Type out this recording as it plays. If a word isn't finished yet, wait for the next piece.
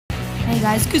Hey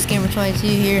guys, Goose Gamer 22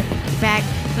 here, back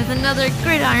with another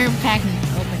Gridiron pack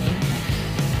opening.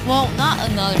 Well, not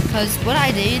another, because what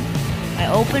I did, I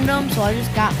opened them, so I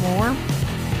just got more.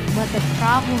 But the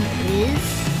problem is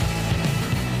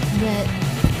that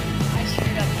I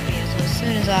screwed up the video. So as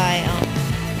soon as I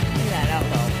do that out,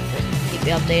 I'll just keep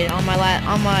you updated on my last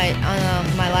video.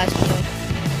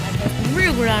 I posted a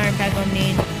real Gridiron pack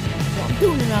opening. So I'm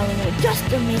doing another one just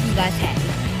to make you guys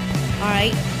happy. All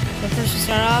right. So first to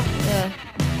start off,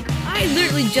 I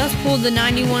literally just pulled the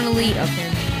 91 Elite of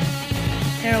him.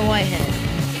 Tara Whitehead.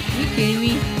 Are you kidding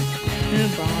me? The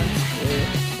bronze,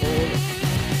 gold.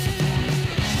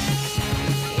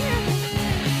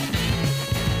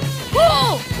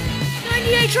 Oh!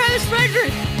 98 Travis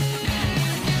Frederick!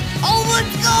 Oh,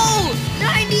 let's go!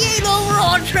 98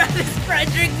 overall Travis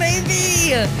Frederick,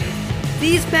 baby!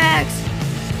 These packs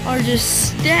are just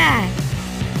stacked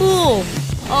full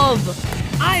of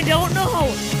I don't know.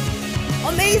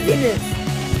 Amazingness.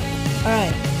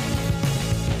 Alright.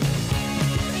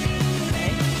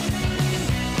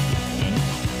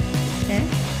 Okay.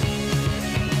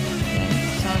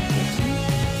 Sound 15.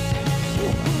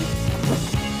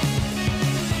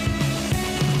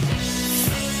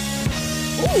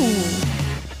 Ooh.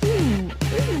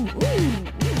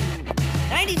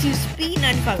 92 speed,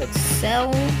 95 excel.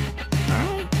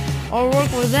 Alright. I'll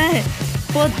work with that.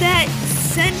 But that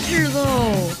center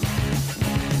though,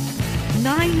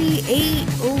 98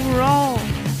 overall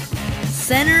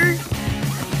center,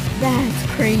 that's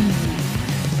crazy.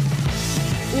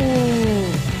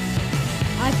 Ooh,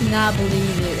 I cannot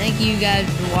believe it. Thank you guys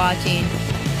for watching.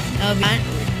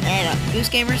 And Goose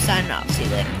Gamer signing off. See you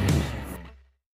later.